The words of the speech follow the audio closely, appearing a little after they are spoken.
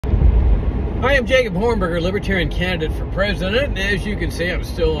Hi, I'm Jacob Hornberger, Libertarian candidate for president. And as you can see, I'm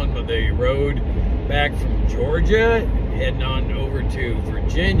still on the road back from Georgia, heading on over to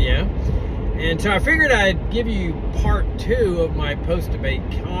Virginia. And so I figured I'd give you part 2 of my post-debate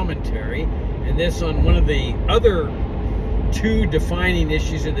commentary, and this on one of the other 2 defining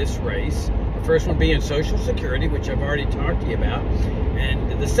issues of this race. The first one being Social Security, which I've already talked to you about,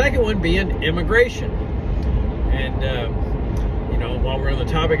 and the second one being immigration. And while we're on the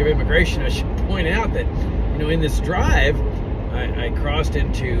topic of immigration, I should point out that, in this drive, I crossed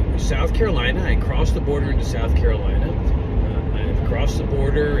into South Carolina. I crossed the border into South Carolina. I've crossed the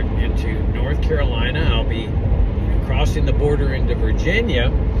border into North Carolina. I'll be crossing the border into Virginia,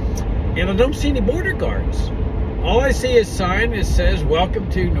 and I don't see any border guards. All I see is a sign that says, "Welcome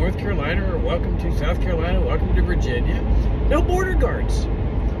to North Carolina," or "Welcome to South Carolina," "Welcome to Virginia." No border guards.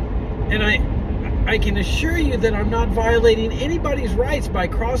 And I can assure you that I'm not violating anybody's rights by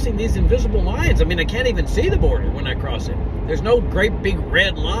crossing these invisible lines. I mean, I can't even see the border when I cross it. There's no great big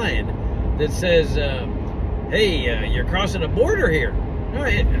red line that says, hey, you're crossing a border here. No,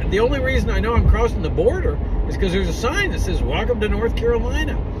 the only reason I know I'm crossing the border is because there's a sign that says, "Welcome to North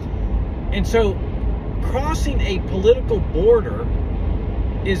Carolina." And so crossing a political border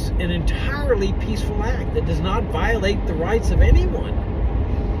is an entirely peaceful act that does not violate the rights of anyone.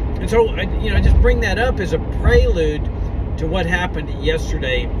 And so, I just bring that up as a prelude to what happened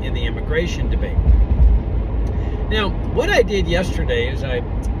yesterday in the immigration debate. Now, what I did yesterday is I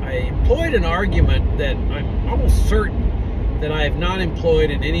employed an argument that I'm almost certain that I have not employed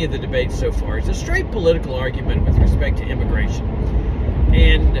in any of the debates so far. It's a straight political argument with respect to immigration.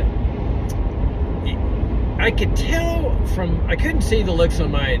 And I could tell I couldn't see the looks on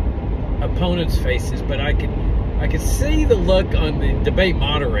my opponents' faces, but I could see the look on the debate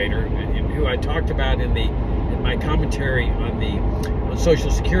moderator, who I talked about in my commentary on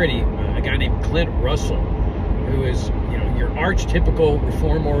Social Security, a guy named Clint Russell, who is your archetypical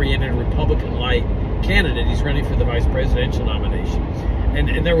reform-oriented Republican-like candidate. He's running for the vice presidential nomination,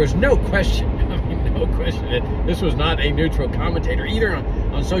 and there was no question, no question that this was not a neutral commentator either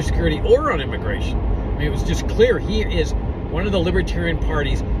on Social Security or on immigration. It was just clear he is one of the Libertarian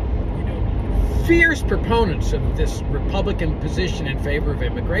Party's fierce proponents of this Republican position in favor of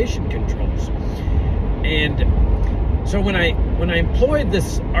immigration controls. And so when I employed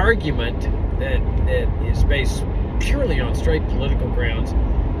this argument that is based purely on straight political grounds,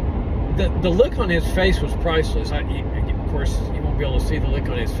 the look on his face was priceless. Of course, you won't be able to see the look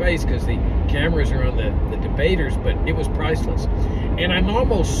on his face because the cameras are on the debaters, but it was priceless. And I'm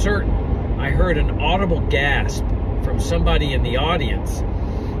almost certain I heard an audible gasp from somebody in the audience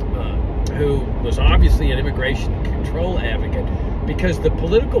who was obviously an immigration control advocate, because the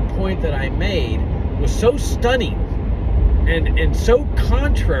political point that I made was so stunning and so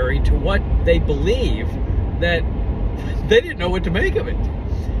contrary to what they believe that they didn't know what to make of it.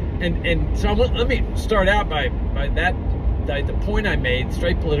 And so let me start out by the point I made,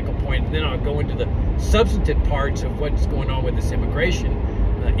 straight political point, and then I'll go into the substantive parts of what's going on with this immigration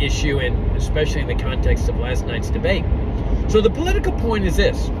issue, and especially in the context of last night's debate. So the political point is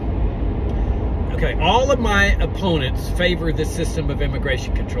this. Okay, all of my opponents favor this system of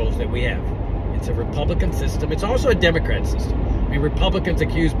immigration controls that we have. It's a Republican system. It's also a Democrat system. I mean, Republicans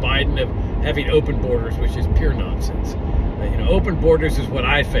accuse Biden of having open borders, which is pure nonsense. Open borders is what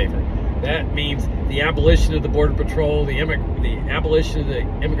I favor. That means the abolition of the Border Patrol, the abolition of the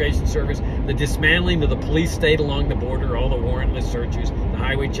Immigration Service, the dismantling of the police state along the border, all the warrantless searches, the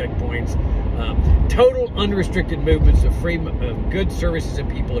highway checkpoints, total unrestricted movements of goods, services,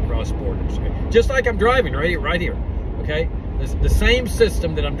 and people across borders. Okay? Just like I'm driving right here. Okay, the same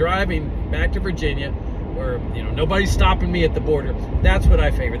system that I'm driving back to Virginia, where nobody's stopping me at the border. That's what I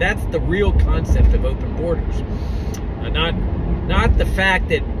favor. That's the real concept of open borders. Not the fact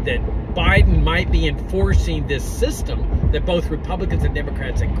that Biden might be enforcing this system that both Republicans and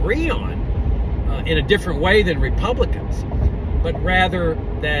Democrats agree on in a different way than Republicans, but rather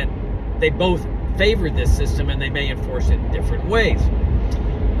that they both favor this system and they may enforce it in different ways.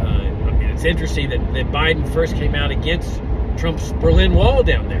 It's interesting that Biden first came out against Trump's Berlin Wall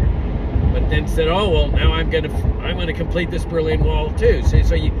down there, but then said, "Oh well, now I'm going to complete this Berlin Wall too."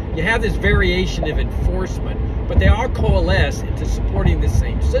 So you have this variation of enforcement, but they all coalesce into supporting this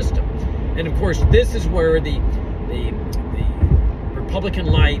same system. And of course, this is where the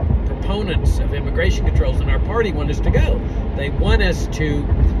Republican-like proponents of immigration controls in our party want us to go. They want us to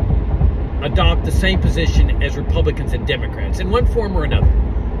adopt the same position as Republicans and Democrats in one form or another.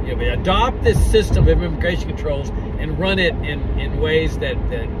 We adopt this system of immigration controls and run it in ways that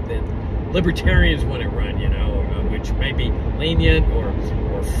libertarians want it run, which may be lenient or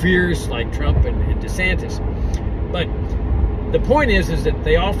or fierce like Trump and DeSantis. But the point is that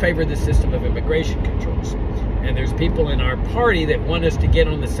they all favor the system of immigration controls. And there's people in our party that want us to get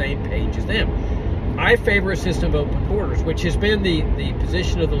on the same page as them. I favor a system of open borders, which has been the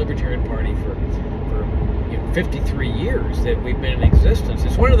position of the Libertarian Party for 53 years that we've been in existence.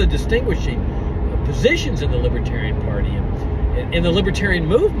 It's one of the distinguishing positions in the Libertarian Party and in the Libertarian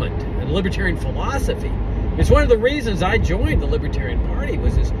movement and the Libertarian philosophy. It's one of the reasons I joined the Libertarian Party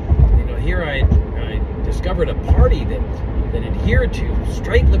was this, here I discovered a party that adhered to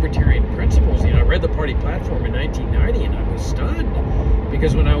straight libertarian principles. I read the party platform in 1990 and I was stunned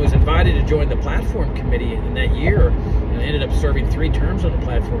because when I was invited to join the platform committee in that year, and I ended up serving 3 terms on the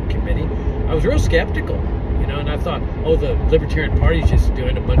platform committee, I was real skeptical, and I thought, oh, the Libertarian Party is just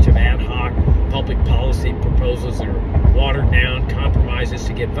doing a bunch of ad hoc public policy proposals that are watered down compromises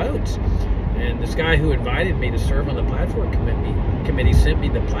to get votes. And this guy who invited me to serve on the platform committee sent me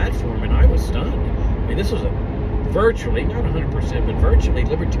the platform, and I was stunned. I mean, this was a virtually, not 100%, but virtually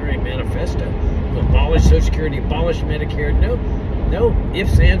libertarian manifesto. Abolish Social Security, abolish Medicare, no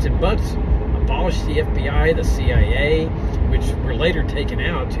ifs, ands, and buts. Abolish the FBI, the CIA, which were later taken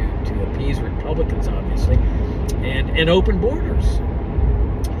out to appease Republicans, obviously, and open borders.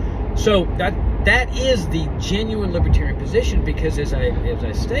 So that is the genuine libertarian position, because as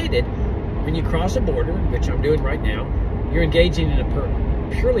I stated, when you cross a border, which I'm doing right now, you're engaging in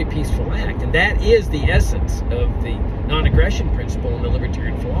a purely peaceful act, and that is the essence of the non-aggression principle in the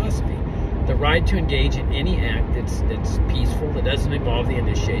libertarian philosophy. The right to engage in any act that's peaceful, that doesn't involve the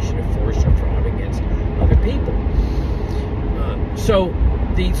initiation of force or fraud against other people. So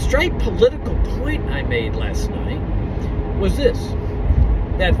the straight political point I made last night was this,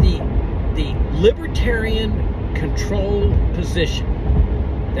 that the libertarian control position,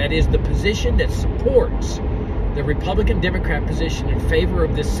 that is the position that supports the Republican-Democrat position in favor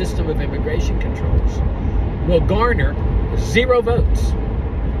of this system of immigration controls, will garner 0 votes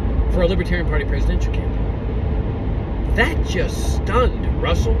for a Libertarian Party presidential candidate. That just stunned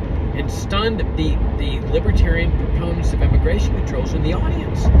Russell and stunned the libertarian proponents of immigration controls in the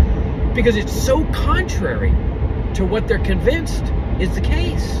audience, because it's so contrary to what they're convinced is the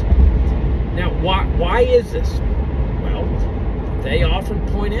case. Now, why is this? Well, they often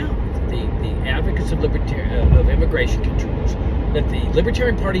point out, the advocates of immigration controls, that the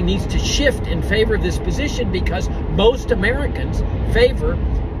Libertarian Party needs to shift in favor of this position because most Americans favor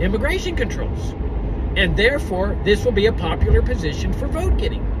immigration controls, and therefore this will be a popular position for vote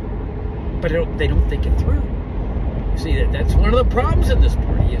getting. But they don't think it through. You see, that's one of the problems in this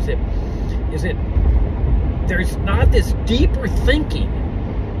party, is that there's not this deeper thinking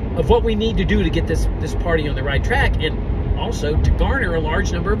of what we need to do to get this party on the right track, and also to garner a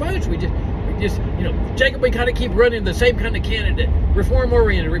large number of votes. We just Jacob, we kind of keep running the same kind of candidate,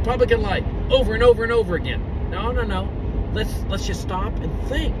 reform-oriented, Republican-like, over and over and over again. No. Let's just stop and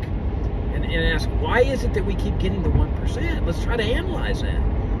think and ask, why is it that we keep getting the 1%? Let's try to analyze that.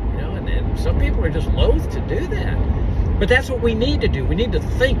 And some people are just loath to do that. But that's what we need to do. We need to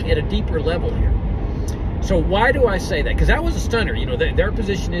think at a deeper level here. So why do I say that? Because that was a stunner. Their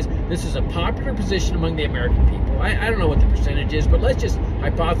position is this is a popular position among the American people. I don't know what the percentage is, but let's just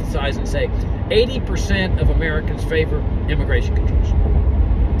hypothesize and say 80% of Americans favor immigration controls.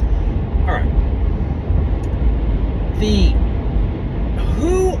 All right.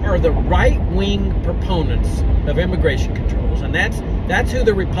 Who are the right-wing proponents of immigration controls? And that's who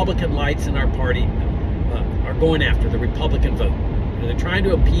the Republican lights in our party are going after, the Republican vote. They're trying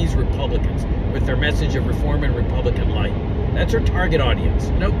to appease Republicans with their message of reform and Republican light. That's our target audience,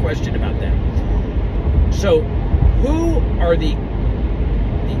 no question about that. So who are the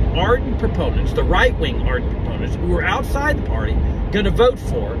ardent proponents, the right-wing ardent proponents, who are outside the party going to vote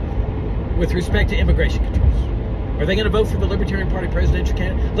for with respect to immigration controls? Are they going to vote for the Libertarian Party presidential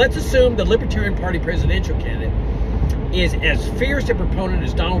candidate? Let's assume the Libertarian Party presidential candidate is as fierce a proponent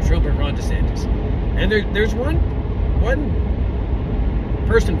as Donald Trump and Ron DeSantis. And there's one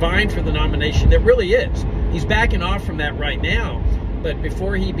person vying for the nomination that really is. He's backing off from that right now. But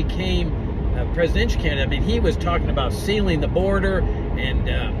before he became a presidential candidate, he was talking about sealing the border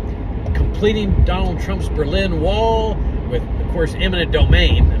and completing Donald Trump's Berlin Wall with, of course, eminent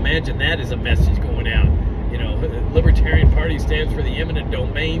domain. Imagine that as a message going out. The Libertarian Party stands for the eminent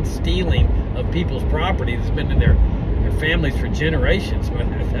domain stealing of people's property that's been in their families for generations.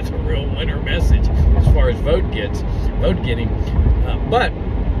 That's a real winner message as far as vote getting. But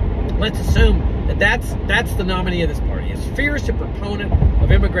let's assume that that's the nominee of this party. As fierce a proponent of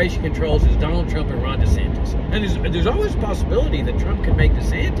immigration controls as Donald Trump and Ron DeSantis. And there's always a possibility that Trump could make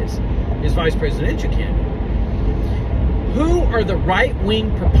DeSantis his vice presidential candidate. who are the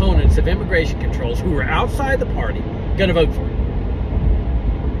right-wing proponents of immigration controls who are outside the party going to vote for it?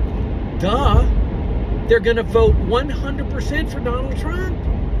 Duh. They're going to vote 100% for Donald Trump.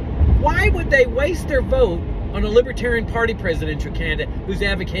 Why would they waste their vote on a Libertarian Party presidential candidate who's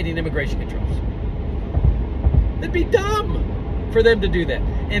advocating immigration controls? It'd be dumb for them to do that.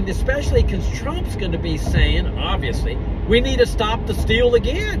 And especially because Trump's going to be saying, obviously, we need to stop the steal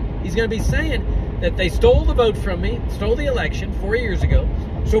again. He's going to be saying that they stole the vote from me, stole the election 4 years ago,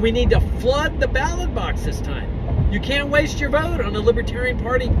 so we need to flood the ballot box this time. You can't waste your vote on a Libertarian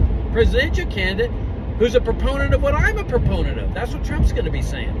Party presidential candidate who's a proponent of what I'm a proponent of. That's what Trump's going to be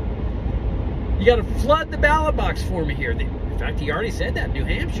saying. You got to flood the ballot box for me here. In fact, he already said that in New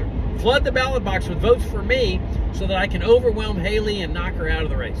Hampshire. Flood the ballot box with votes for me so that I can overwhelm Haley and knock her out of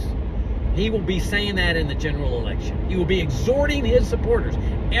the race. He will be saying that in the general election. He will be exhorting his supporters.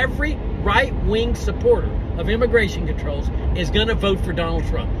 Every right-wing supporter of immigration controls is going to vote for Donald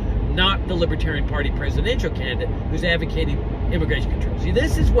Trump, not the Libertarian Party presidential candidate who's advocating immigration controls. See,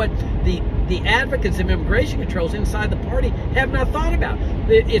 this is what the advocates of immigration controls inside the party have not thought about.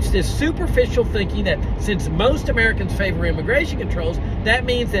 It's this superficial thinking that since most Americans favor immigration controls, that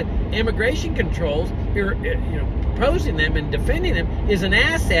means that immigration controls, proposing them and defending them, is an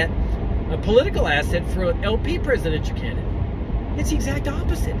asset, a political asset for an LP presidential candidate. It's the exact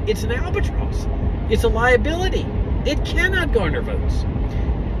opposite. It's an albatross. It's a liability. It cannot garner votes.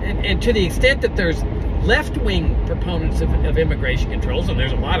 And to the extent that there's left-wing proponents of immigration controls, and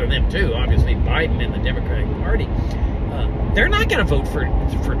there's a lot of them too, obviously Biden and the Democratic Party, they're not going to vote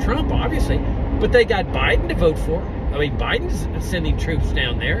for Trump, obviously, but they got Biden to vote for. I mean, Biden's sending troops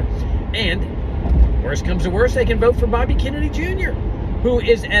down there, and worst comes to worst, they can vote for Bobby Kennedy Jr., who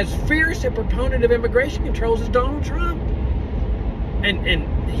is as fierce a proponent of immigration controls as Donald Trump.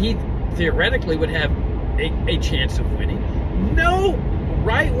 And he theoretically would have a chance of winning. No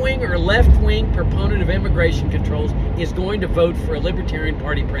right-wing or left-wing proponent of immigration controls is going to vote for a Libertarian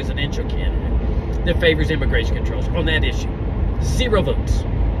Party presidential candidate that favors immigration controls on that issue. 0 votes.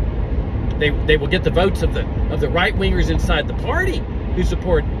 They will get the votes of the right-wingers inside the party who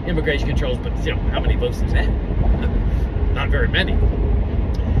support immigration controls, but how many votes is that? Not very many.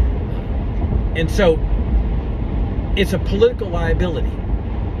 And so it's a political liability,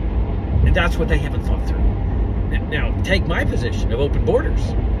 and that's what they haven't thought through. Now, take my position of open borders,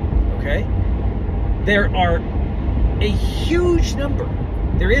 okay? There is a huge number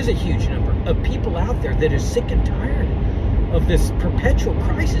of people out there that are sick and tired of this perpetual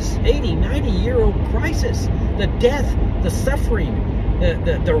crisis, 80, 90-year-old crisis, the death, the suffering,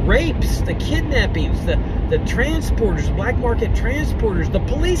 the rapes, the kidnappings, the transporters, black market transporters, the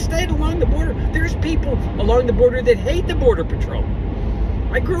police state along the border. There's people along the border that hate the Border Patrol.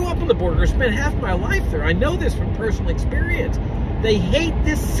 I grew up on the border, spent half my life there. I know this from personal experience. They hate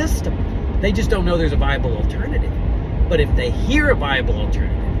this system. They just don't know there's a viable alternative. But if they hear a viable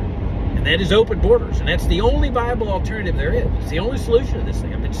alternative, and that is open borders, and that's the only viable alternative there is. It's the only solution to this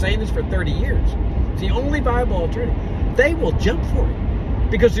thing. I've been saying this for 30 years. It's the only viable alternative. They will jump for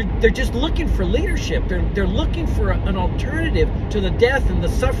it because they're just looking for leadership. They're looking for an alternative to the death and the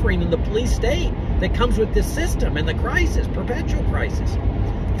suffering and the police state that comes with this system and the crisis, perpetual crisis.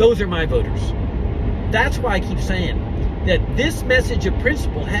 Those are my voters. That's why I keep saying that this message of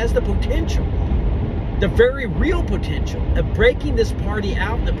principle has the potential, the very real potential of breaking this party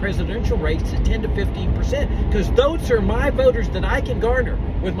out in the presidential race to 10 to 15%, because those are my voters that I can garner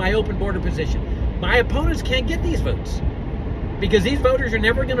with my open border position. My opponents can't get these votes because these voters are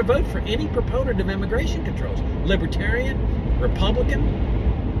never going to vote for any proponent of immigration controls, Libertarian, Republican.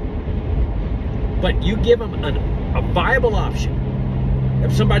 But you give them a viable option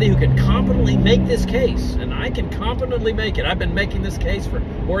of somebody who can competently make this case, and I can competently make it. I've been making this case for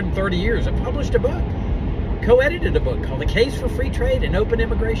more than 30 years. I published a book, co-edited a book called The Case for Free Trade and Open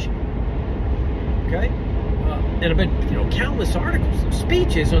Immigration. Okay? And I've been, countless articles and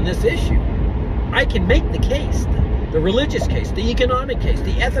speeches on this issue. I can make the case, the religious case, the economic case,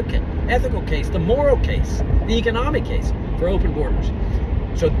 the ethical case, the moral case, the economic case for open borders.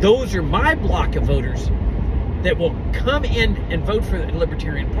 So those are my block of voters that will come in and vote for the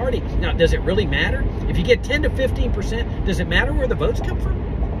Libertarian Party. Now, does it really matter? If you get 10 to 15%, does it matter where the votes come from?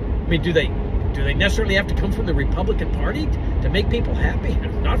 I mean, do they necessarily have to come from the Republican Party to make people happy?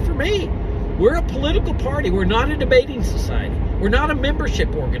 Not for me. We're a political party. We're not a debating society. We're not a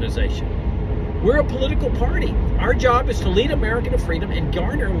membership organization. We're a political party. Our job is to lead America to freedom and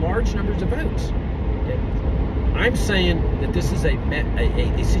garner large numbers of votes. Okay? I'm saying that this is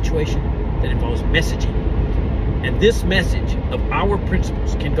a situation that involves messaging. And this message of our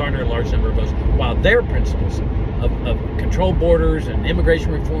principles can garner a large number of votes, while their principles of controlled borders and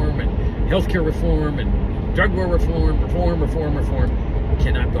immigration reform and healthcare reform and drug war reform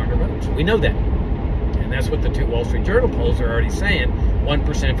cannot garner votes. We know that. And that's what the 2 Wall Street Journal polls are already saying, 1%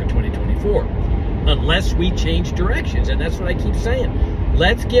 for 2024. Unless we change directions. And that's what I keep saying.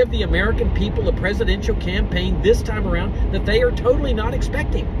 Let's give the American people a presidential campaign this time around that they are totally not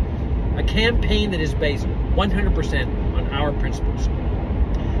expecting. A campaign that is based 100% on our principles.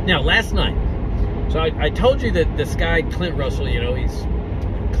 Now, last night, so I told you that this guy, Clint Russell, you know, he's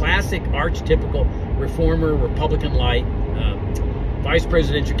classic, archetypical reformer, Republican light, vice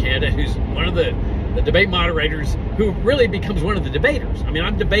presidential candidate who's one of the debate moderators who really becomes one of the debaters. I mean,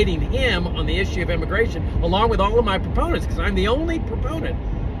 I'm debating him on the issue of immigration along with all of my proponents because I'm the only proponent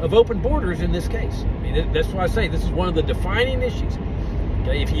of open borders in this case. I mean, that's why I say this is one of the defining issues.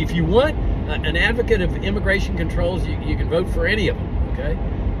 Okay, if you want an advocate of immigration controls, you can vote for any of them. Okay,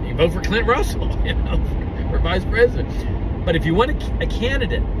 you can vote for Clint Russell, you know, for vice president. But if you want a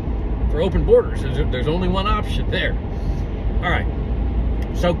candidate for open borders, there's only one option there. All right.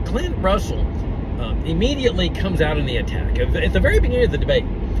 So Clint Russell immediately comes out in the attack. At the very beginning of the debate,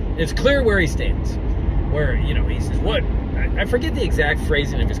 it's clear where he stands. Where, you know, he says, what? I forget the exact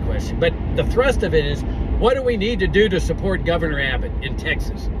phrasing of his question, but the thrust of it is, what do we need to do to support Governor Abbott in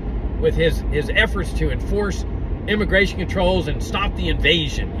Texas with his efforts to enforce immigration controls and stop the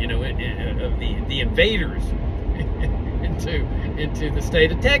invasion, you know, of the invaders into the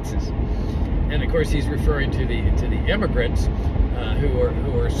state of Texas? And of course, he's referring to the immigrants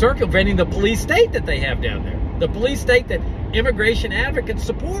who are circumventing the police state that they have down there, the police state that immigration advocates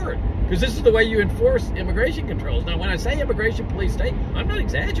support, because this is the way you enforce immigration controls. Now, when I say immigration police state, I'm not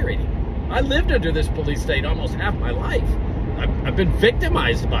exaggerating. I lived under this police state almost half my life. I've been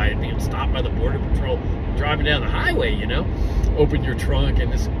victimized by it, being stopped by the Border Patrol driving down the highway, you know, open your trunk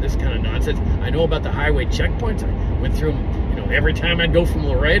and this kind of nonsense. I know about the highway checkpoints. I went through them, you know, every time I'd go from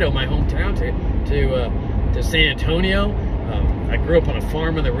Laredo, my hometown, to San Antonio. I grew up on a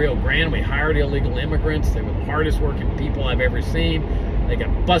farm in the Rio Grande. We hired illegal immigrants. They were the hardest working people I've ever seen. They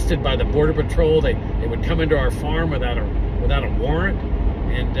got busted by the Border Patrol. They would come into our farm without a warrant.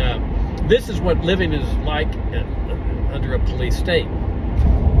 And this is what living is like under a police state.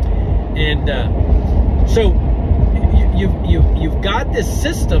 And so you've got this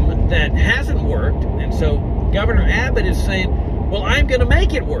system that hasn't worked, and so Governor Abbott is saying, well, I'm going to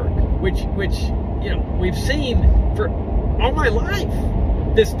make it work, which you know, we've seen for all my life,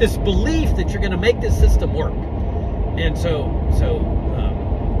 this belief that you're going to make this system work. And so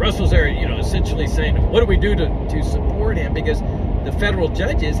Russell's there, you know, essentially saying, what do we do to support him? Because the federal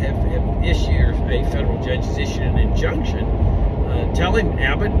judges have issued, a federal judge has issued an injunction telling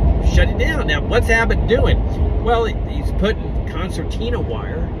Abbott, shut it down. Now, what's Abbott doing? Well, he's putting concertina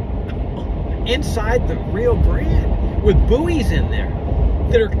wire inside the Rio Grande with buoys in there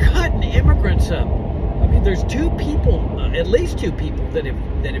that are cutting immigrants up. I mean, there's at least two people that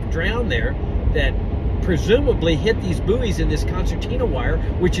have drowned there that presumably hit these buoys in this concertina wire,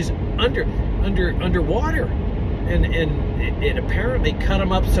 which is underwater, and it apparently cut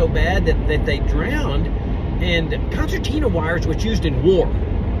them up so bad that they drowned. And concertina wire is what's used in war.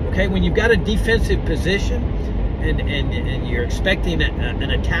 Okay, when you've got a defensive position and you're expecting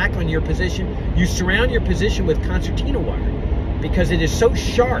an attack on your position, you surround your position with concertina wire because it is so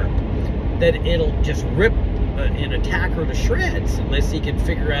sharp that it'll just rip an attacker to shreds unless he can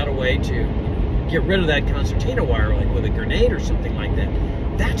figure out a way to get rid of that concertina wire, like with a grenade or something like that.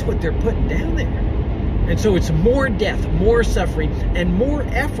 That's what they're putting down there. And so it's more death, more suffering, and more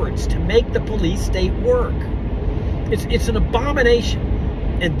efforts to make the police state work. It's an abomination.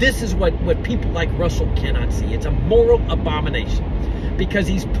 And this is what people like Russell cannot see. It's a moral abomination. Because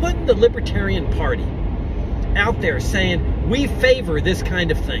he's putting the Libertarian Party out there saying, we favor this kind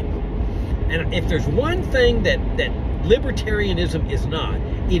of thing. And if there's one thing that libertarianism is not,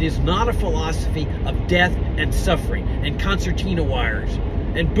 it is not a philosophy of death and suffering and concertina wires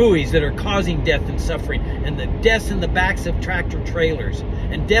and buoys that are causing death and suffering, and the deaths in the backs of tractor trailers,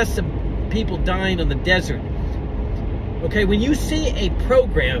 and deaths of people dying on the desert. Okay, when you see a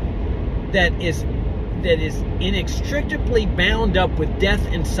program that is inextricably bound up with death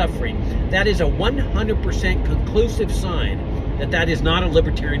and suffering, that is a 100% conclusive sign that is not a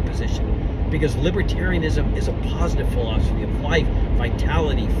libertarian position. Because libertarianism is a positive philosophy of life,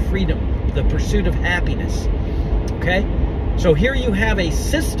 vitality, freedom, the pursuit of happiness. Okay? So here you have a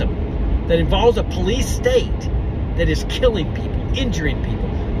system that involves a police state that is killing people, injuring people.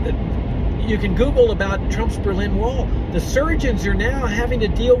 You can Google about Trump's Berlin Wall. The surgeons are now having to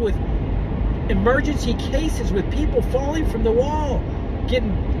deal with emergency cases with people falling from the wall,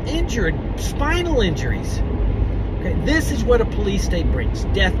 getting injured, spinal injuries. Okay, this is what a police state brings: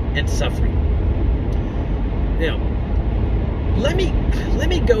 death and suffering. Now, let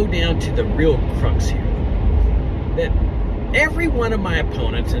me go down to the real crux here. That every one of my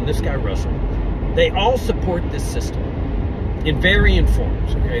opponents, and this guy Russell, they all support this system in varying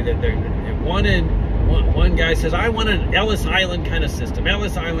forms. Okay, one guy says, I want an Ellis Island kind of system.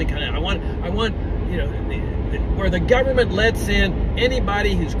 Ellis Island kind of. I want you know, where the government lets in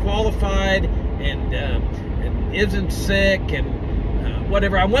anybody who's qualified and isn't sick and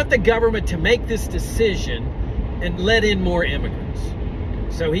whatever. I want the government to make this decision and let in more immigrants.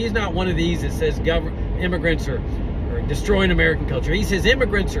 So he's not one of these that says immigrants are destroying American culture. He says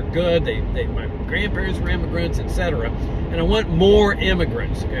immigrants are good. My grandparents were immigrants, etc. And I want more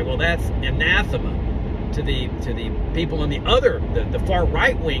immigrants. Okay, well, that's anathema to the people on the far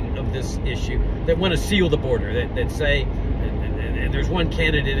right wing of this issue that want to seal the border. That say, and there's one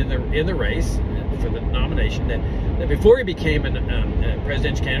candidate in the race for the nomination that before he became a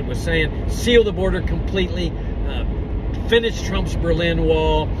presidential candidate was saying seal the border completely, finish Trump's Berlin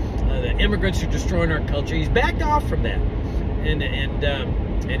Wall. The immigrants are destroying our culture. He's backed off from that,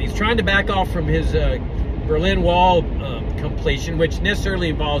 and he's trying to back off from his Berlin Wall completion, which necessarily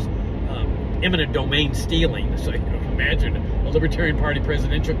involves eminent domain stealing. So imagine a Libertarian Party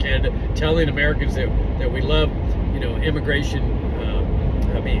presidential candidate telling Americans that we love, immigration,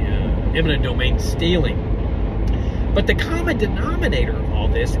 eminent domain stealing. But the common denominator of all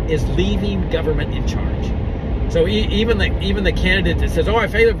this is leaving government in charge. So even the candidate that says, "Oh, I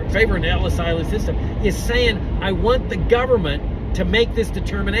favor an Ellis Island system," is saying, "I want the government to make this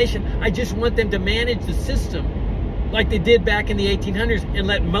determination. I just want them to manage the system like they did back in the 1800s and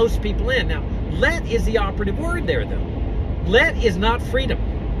let most people in." Now, let is the operative word there, though. Let is not freedom.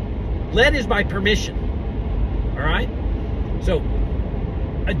 Let is by permission. All right? So,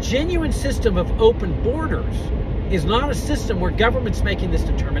 a genuine system of open borders is not a system where government's making this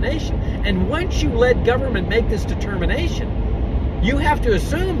determination. And once you let government make this determination, you have to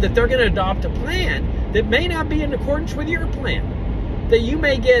assume that they're going to adopt a plan that may not be in accordance with your plan. That you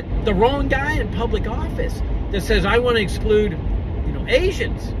may get the wrong guy in public office that says, "I want to exclude,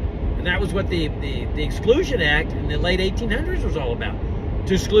 Asians." And that was what the Exclusion Act in the late 1800s was all about,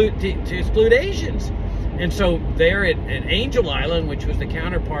 to exclude Asians. And so there at Angel Island, which was the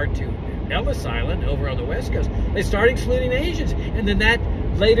counterpart to Ellis Island over on the West Coast, they started excluding Asians. And then that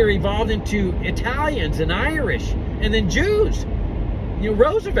later evolved into Italians and Irish and then Jews.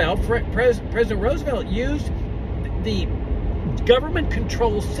 President Roosevelt used the government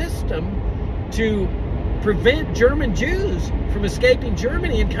control system to prevent German Jews from escaping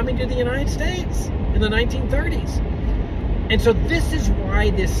Germany and coming to the United States in the 1930s. And so this is why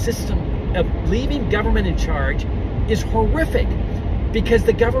this system of leaving government in charge is horrific, because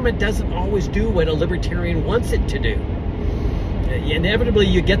the government doesn't always do what a libertarian wants it to do. Inevitably,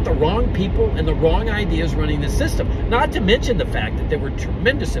 you get the wrong people and the wrong ideas running the system. Not to mention the fact that there were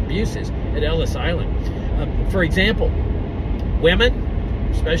tremendous abuses at Ellis Island. For example, women,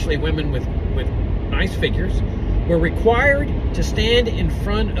 especially women with nice figures, were required to stand in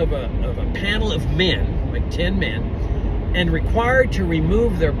front of a panel of men, like 10 men, and required to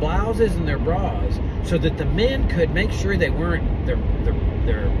remove their blouses and their bras so that the men could make sure they weren't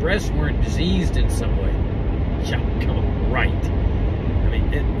their breasts weren't diseased in some way. Yeah, come on, right. I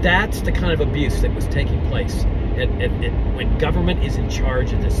mean, that's the kind of abuse that was taking place when government is in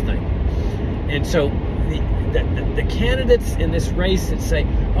charge of this thing. And so the candidates in this race that say,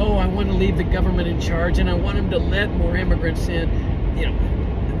 "Oh, I want to leave the government in charge and I want them to let more immigrants in,"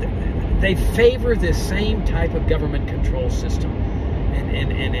 they favor this same type of government control system.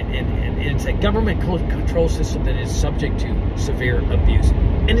 And it's a government control system that is subject to severe abuse.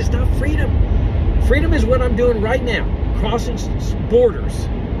 And it's not freedom. Freedom is what I'm doing right now, crossing borders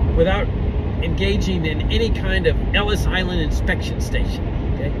without engaging in any kind of Ellis Island inspection station.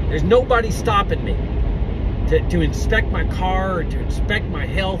 Okay? There's nobody stopping me to inspect my car or to inspect my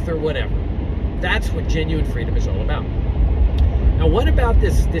health or whatever. That's what genuine freedom is all about. Now, what about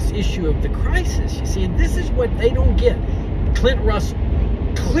this issue of the crisis? You see, and this is what they don't get. Clint Russell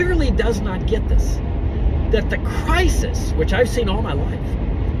clearly does not get this. That the crisis, which I've seen all my life,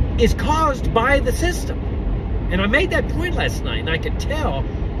 is caused by the system. And I made that point last night, and I could tell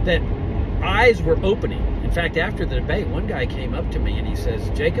that eyes were opening. In fact, after the debate, one guy came up to me and he says,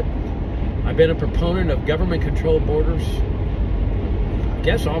 "Jacob, I've been a proponent of government-controlled borders, I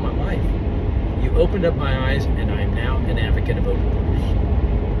guess, all my life. You opened up my eyes, and I am now an advocate of open borders."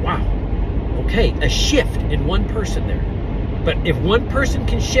 Wow. Okay, a shift in one person there. But if one person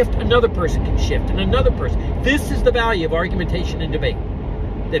can shift, another person can shift, and another person. This is the value of argumentation and debate.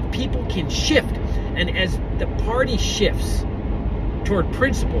 That people can shift. And as the party shifts toward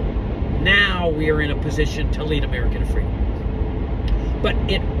principle, now we are in a position to lead America to freedom. But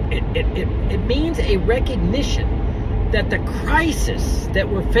it means a recognition that the crisis that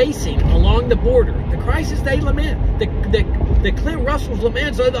we're facing along the border, the crisis they lament, the Clint Russell's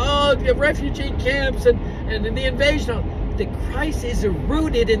laments, the refugee camps and the invasion, the crisis is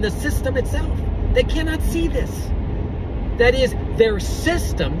rooted in the system itself. They cannot see this. That is, their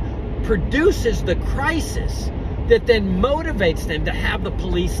system produces the crisis that then motivates them to have the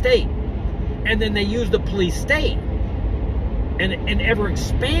police state. And then they use the police state and an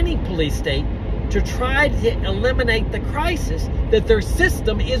ever-expanding police state to try to eliminate the crisis that their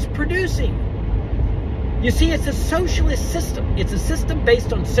system is producing. You see, it's a socialist system. It's a system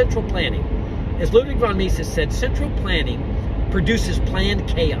based on central planning. As Ludwig von Mises said, central planning produces planned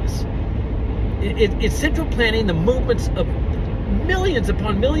chaos. It's central planning the movements of millions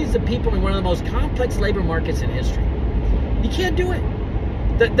upon millions of people in one of the most complex labor markets in history. You can't do it.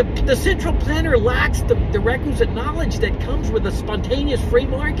 The central planner lacks the requisite knowledge that comes with a spontaneous free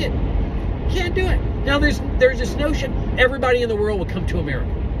market. Can't do it. Now there's this notion everybody in the world will come to America.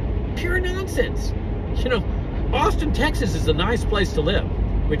 Pure nonsense. You know, Austin, Texas is a nice place to live,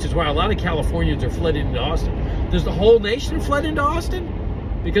 which is why a lot of Californians are flooding into Austin. Does the whole nation flood into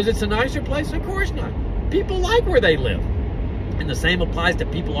Austin because it's a nicer place? Of course not. People like where they live. And the same applies to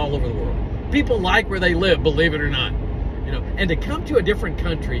people all over the world. People like where they live, believe it or not. You know, and to come to a different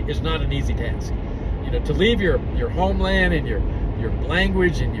country is not an easy task. You know, to leave your homeland and your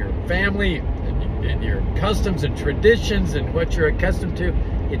language and your family and your customs and traditions and what you're accustomed to,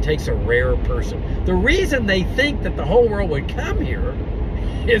 it takes a rare person. The reason they think that the whole world would come here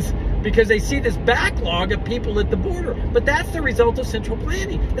is because they see this backlog of people at the border. But that's the result of central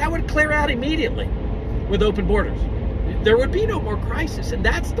planning. That would clear out immediately with open borders. There would be no more crisis. And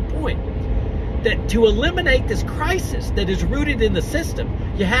that's the point. That to eliminate this crisis that is rooted in the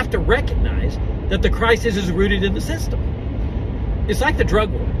system, you have to recognize that the crisis is rooted in the system. It's like the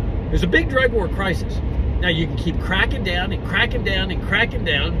drug war. There's a big drug war crisis. Now you can keep cracking down and cracking down and cracking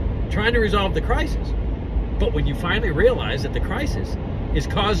down, trying to resolve the crisis. But when you finally realize that the crisis is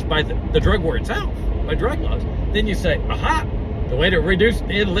caused by the drug war itself, by drug laws, then you say, aha, the way to reduce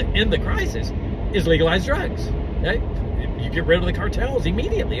in the crisis is legalize drugs. Okay? You get rid of the cartels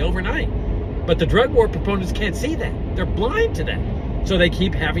immediately, overnight. But the drug war proponents can't see that. They're blind to that. So they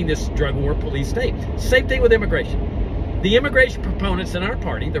keep having this drug war police state. Same thing with immigration. The immigration proponents in our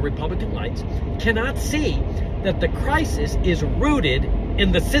party, the Republican lights, cannot see that the crisis is rooted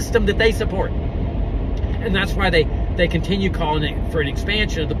in the system that they support. And that's why they continue calling for an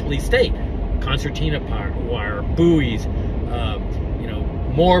expansion of the police state. Concertina wire, buoys,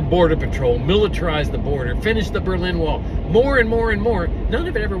 more border patrol, militarize the border, finish the Berlin Wall, more and more and more. None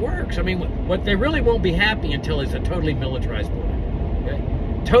of it ever works. I mean, what they really won't be happy until is a totally militarized border.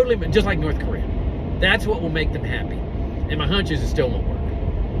 Okay? Totally, just like North Korea. That's what will make them happy. And my hunch is it still won't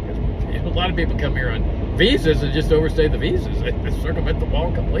work. Because a lot of people come here on visas and just overstay the visas. They circumvent the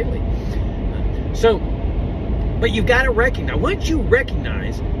wall completely. But you've got to recognize, once you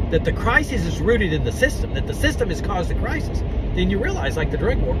recognize that the crisis is rooted in the system, that the system has caused the crisis, then you realize, like the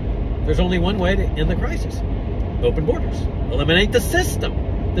drug war, there's only one way to end the crisis. Open borders. Eliminate the system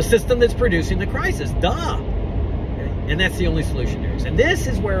that's producing the crisis. Duh. Okay? And that's the only solution there is. And this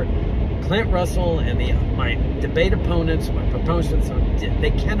is where Clint Russell and my debate opponents, my proponents,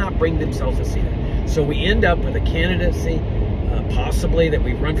 they cannot bring themselves to see that. So we end up with a candidacy, possibly, that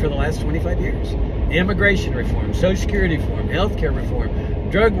we've run for the last 25 years. Immigration reform, Social Security reform, healthcare reform,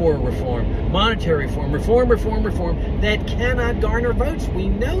 drug war reform, monetary reform, reform, that cannot garner votes. We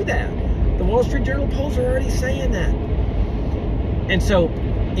know that. The Wall Street Journal polls are already saying that. And so,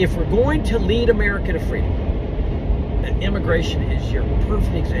 if we're going to lead America to freedom, immigration is your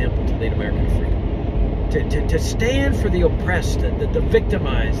perfect example to lead America to freedom. To stand for the oppressed, the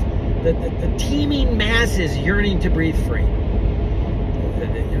victimized, the teeming masses yearning to breathe free.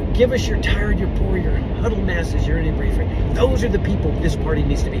 Give us your tired, your poor, your huddled masses yearning to breathe free. Those are the people this party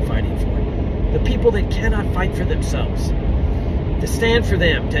needs to be fighting for. The people that cannot fight for themselves. To stand for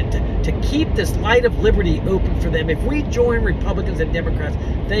them, to keep this light of liberty open for them. If we join Republicans and Democrats,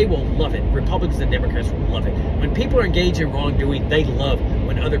 they will love it. Republicans and Democrats will love it. When people are engaged in wrongdoing, they love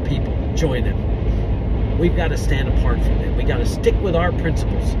when other people join them. We've got to stand apart from them. We've got to stick with our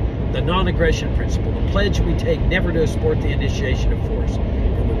principles. The non-aggression principle, the pledge we take never to support the initiation of force.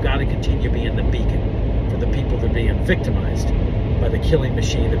 And we've got to continue being the beacon for the people that are being victimized by the killing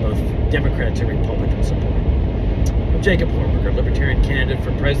machine that both Democrats and Republicans support. I'm Jacob Hornberger, Libertarian candidate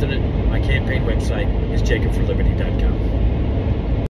for president. My campaign website is jacobforliberty.com.